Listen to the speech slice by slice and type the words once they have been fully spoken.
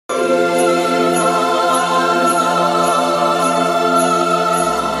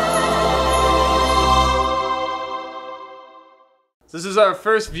is our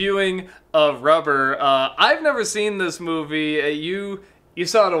first viewing of Rubber. I've never seen this movie. You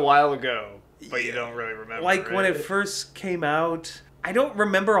saw it a while ago, but you don't really remember. Like, when it first came out, I don't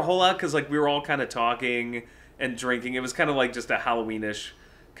remember a whole lot because, like, we were all kind of talking and drinking. It was kind of like just a Halloween-ish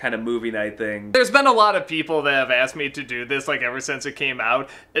kind of movie night thing. There's been a lot of people that have asked me to do this, like, ever since it came out.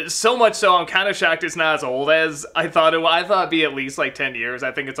 So much so, I'm kind of shocked it's not as old as I thought it was. I thought it'd be at least, like, 10 years.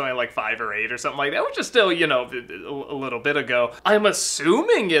 I think it's only, like, 5 or 8 or something like that, which is still, you know, a little bit ago. I'm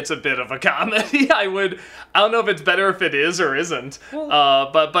assuming it's a bit of a comedy. I don't know if it's better if it is or isn't.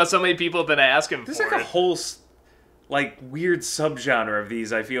 But so many people have been asking for it. There's, like, a whole like weird subgenre of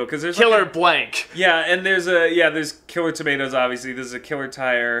these, I feel, because there's Killer like Blank. Yeah, and there's Killer Tomatoes, obviously. There's a Killer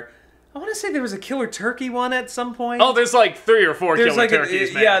Tire. I want to say there was a Killer Turkey one at some point. Oh, there's like 3 or 4 Killer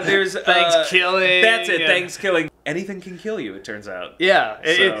Turkeys, man. Yeah, there's Thanksgiving. That's it, Thanksgiving. Anything can kill you, it turns out. Yeah,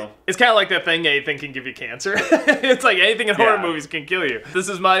 it's kind of like that thing, anything can give you cancer. It's like anything in horror movies can kill you. This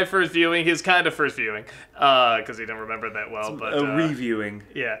is my first viewing, his kind of first viewing, because he didn't remember that well. But reviewing.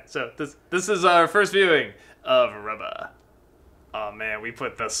 Yeah, so this is our first viewing of Rubber. Oh man, we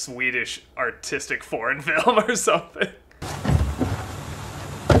put the Swedish artistic foreign film or something.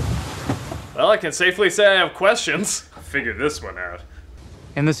 Well, I can safely say I have questions. Figure this one out.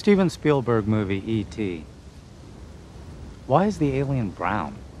 In the Steven Spielberg movie E.T., why is the alien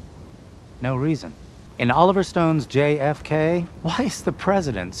brown? No reason. In Oliver Stone's JFK, why is the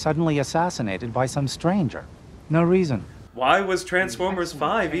president suddenly assassinated by some stranger? No reason. Why was Transformers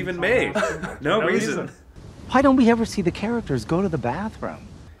 5 even made? No reason. Why don't we ever see the characters go to the bathroom?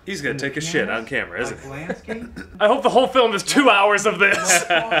 He's gonna take a shit on camera, isn't he? I hope the whole film is 2 hours of this.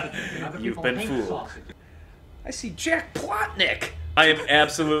 You've been fooled. I see Jack Plotnick. I am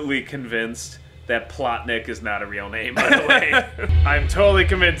absolutely convinced that Plotnick is not a real name, by the way. I'm totally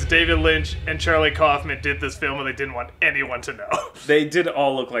convinced David Lynch and Charlie Kaufman did this film and they didn't want anyone to know. They did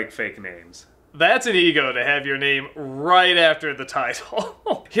all look like fake names. That's an ego to have your name right after the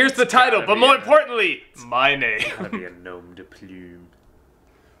title. Here's the title, but more importantly, my name. Gotta be a nom de plume.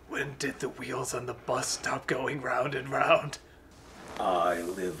 When did the wheels on the bus stop going round and round? I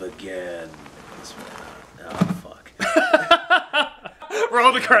live again. Oh, fuck.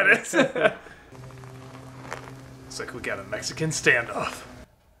 Roll the credits. Looks like we got a Mexican standoff.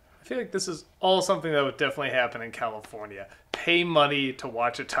 I feel like this is all something that would definitely happen in California. Pay money to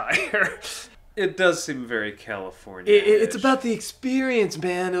watch a tire. It does seem very California. It's about the experience,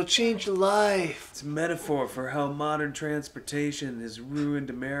 man. It'll change your life. It's a metaphor for how modern transportation has ruined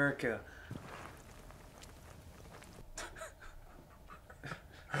America.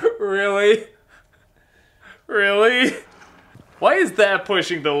 Really? Really? Why is that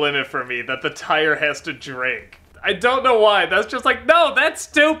pushing the limit for me, that the tire has to drink? I don't know why. That's just like, no, that's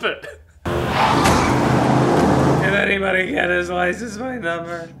stupid. Can anybody get his license plate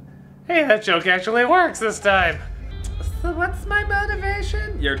number? Hey, that joke actually works this time. So what's my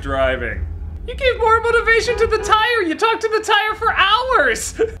motivation? You're driving. You gave more motivation to the tire. You talked to the tire for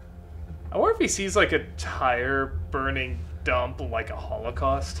hours. I wonder if he sees like a tire burning dump like a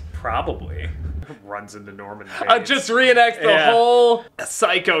Holocaust. Probably. Runs into Norman Bates. Just reenact the whole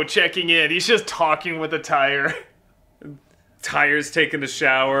Psycho checking in. He's just talking with a tire. Tire's taking a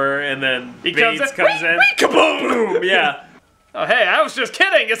shower, and then Bates comes in. Kaboom! Yeah. Oh, hey, I was just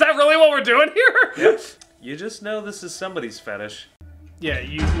kidding. Is that really what we're doing here? Yep. You just know this is somebody's fetish. Yeah,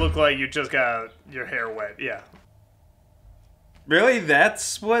 you look like you just got your hair wet. Yeah. Really?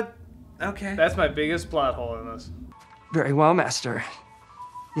 That's what? Okay. That's my biggest plot hole in this. Very well, master.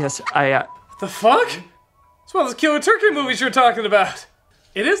 Yes, The fuck? It's one of those Killer Turkey movies you're talking about.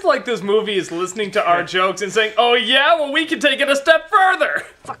 It is like this movie is listening to our jokes and saying, oh yeah, well we can take it a step further.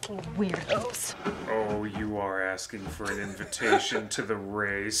 Fucking weirdos. Oh, you are asking for an invitation to the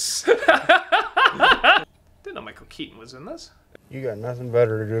race. Didn't know Michael Keaton was in this. You got nothing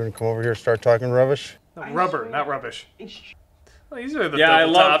better to do than come over here and start talking rubbish? No, rubber, not rubbish. Well, these are the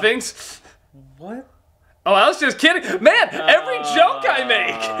double toppings. What? Oh, I was just kidding. Man, every joke I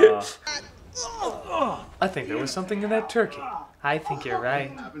make. I think there was something in that turkey. I think you're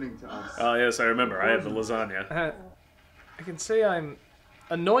right. Oh, yes, I remember. I had the lasagna. I can say I'm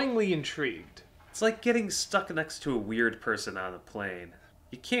annoyingly intrigued. It's like getting stuck next to a weird person on a plane.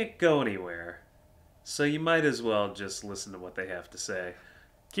 You can't go anywhere, so you might as well just listen to what they have to say.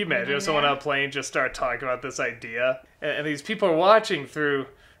 Can you imagine if someone on a plane just started talking about this idea, and these people are watching through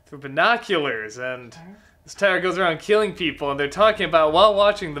binoculars, and this tire goes around killing people, and they're talking about while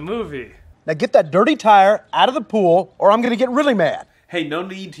watching the movie. Now get that dirty tire out of the pool, or I'm gonna get really mad. Hey, no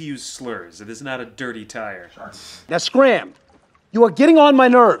need to use slurs. It is not a dirty tire. Now scram. You are getting on my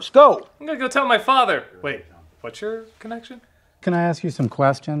nerves. Go. I'm gonna go tell my father. Wait, what's your connection? Can I ask you some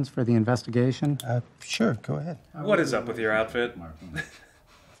questions for the investigation? Sure, go ahead. What is up with your outfit?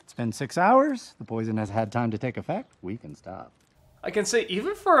 It's been 6 hours. The poison has had time to take effect. We can stop. I can say,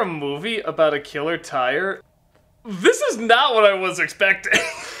 even for a movie about a killer tire, this is not what I was expecting.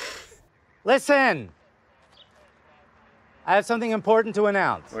 Listen! I have something important to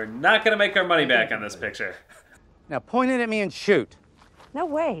announce. We're not gonna make our money back on this picture. Now point it at me and shoot. No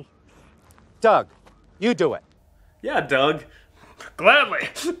way. Doug, you do it. Yeah, Doug. Gladly.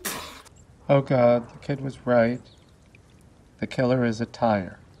 Oh God, the kid was right. The killer is a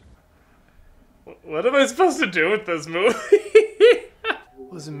tire. What am I supposed to do with this movie?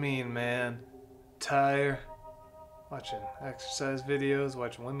 What does it mean, man? Tire. Watching exercise videos,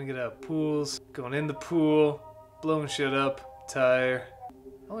 watching women get out of pools, going in the pool, blowing shit up, tire.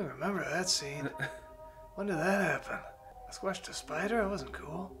 I only remember that scene. When did that happen? I squashed a spider? That wasn't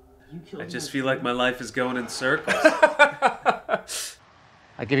cool. I just feel like my life is going in circles.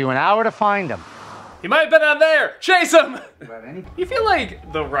 I give you an hour to find him. He might have been on there! Chase him! You feel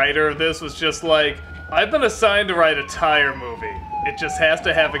like the writer of this was just like, I've been assigned to write a tire movie. It just has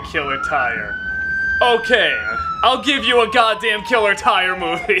to have a killer tire. Okay, I'll give you a goddamn killer tire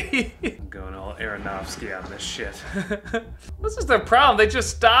movie. I'm going all Aronofsky on this shit. This is their problem, they just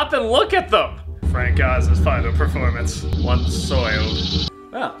stop and look at them. Frank Oz's final performance. Once soiled.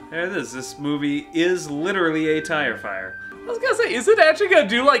 Well, there it is. This movie is literally a tire fire. I was gonna say, is it actually gonna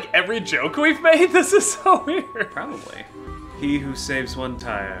do like every joke we've made? This is so weird. Probably. He who saves one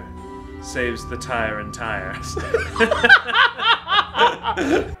tire saves the tire and tires.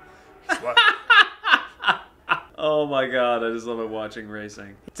 Oh my god, I just love it watching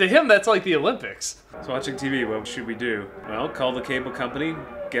racing. To him, that's like the Olympics. So watching TV, what should we do? Well, call the cable company,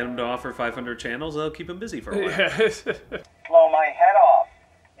 get them to offer 500 channels, they'll keep them busy for a while. Blow my head off,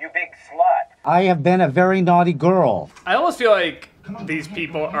 you big slut. I have been a very naughty girl. I almost feel like these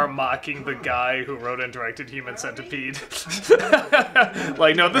people are mocking the guy who wrote and directed Human Centipede.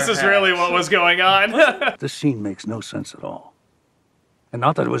 Like, no, this is really what was going on. This scene makes no sense at all. And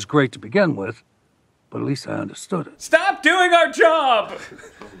not that it was great to begin with, but at least I understood it. Stop doing our job!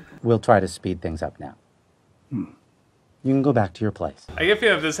 We'll try to speed things up now. You can go back to your place. I guess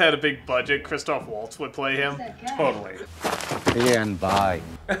if this had a big budget, Christoph Waltz would play him. Totally. And bye.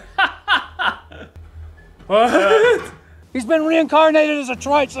 What? He's been reincarnated as a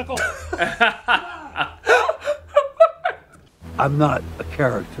tricycle. I'm not a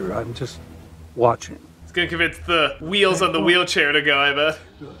character, I'm just watching. It's gonna convince the wheels on the wheelchair to go, I bet.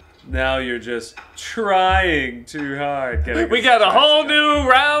 Now you're just trying too hard. We got a whole new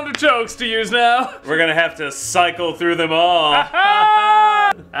round of jokes to use now. We're gonna have to cycle through them all.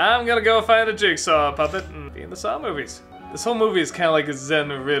 I'm gonna go find a jigsaw puppet and be in the Saw movies. This whole movie is kind of like a Zen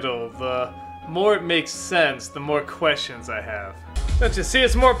riddle. The more it makes sense, the more questions I have. Don't you see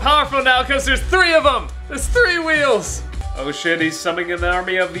it's more powerful now because there's 3 of them? There's 3 wheels. Oh shit, he's summoning an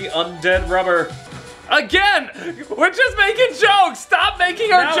army of the undead rubber. Again! We're just making jokes! Stop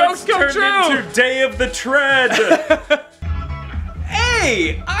making our jokes come true! Now it's turned into Day of the Tread!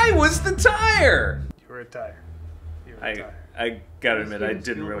 Hey! I was the tire! You were a tire. I gotta admit, I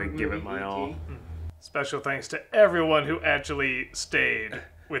didn't really give it my all. Special thanks to everyone who actually stayed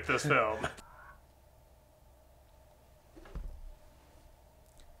with this film.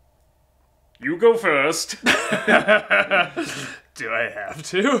 You go first. Do I have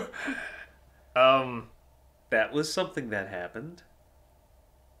to? That was something that happened.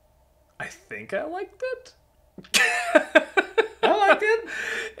 I think I liked it. I liked it.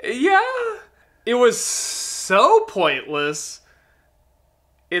 Yeah. It was so pointless.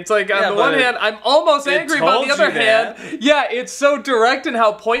 It's like, on the one hand, I'm almost angry, but on the other hand, yeah, it's so direct in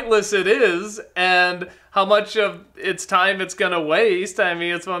how pointless it is and how much of its time it's gonna waste. I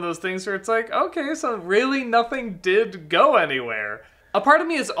mean, it's one of those things where it's like, okay, so really nothing did go anywhere. A part of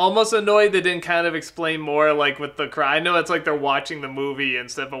me is almost annoyed they didn't kind of explain more, like with the cry. I know it's like they're watching the movie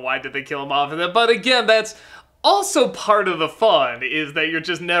instead of why did they kill him off of it, but again, that's also part of the fun, is that you're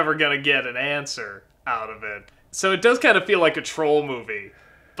just never gonna get an answer out of it. So it does kind of feel like a troll movie.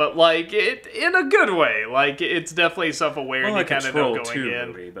 But like it in a good way, like it's definitely self-aware and like you kind of know going in.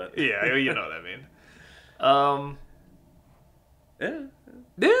 Movie, but... Yeah, you know what I mean.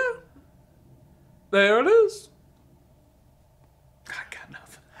 Yeah. There it is. I got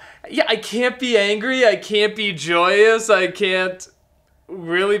nothing. Yeah, I can't be angry. I can't be joyous. I can't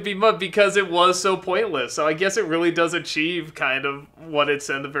really be mad because it was so pointless. So I guess it really does achieve kind of what it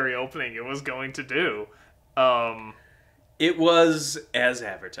said in the very opening it was going to do. It was as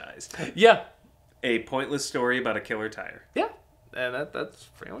advertised. Yeah. A pointless story about a killer tire. Yeah. And that's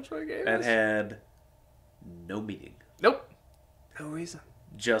pretty much what I gave That had no meaning. Nope. No reason.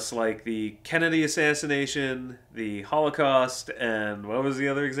 Just like the Kennedy assassination, the Holocaust, and what was the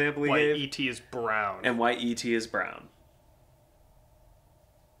other example he Why gave? E.T. is brown. And why E.T. is brown.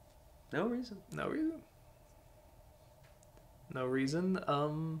 No reason. No reason. No reason.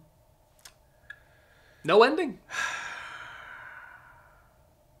 No ending.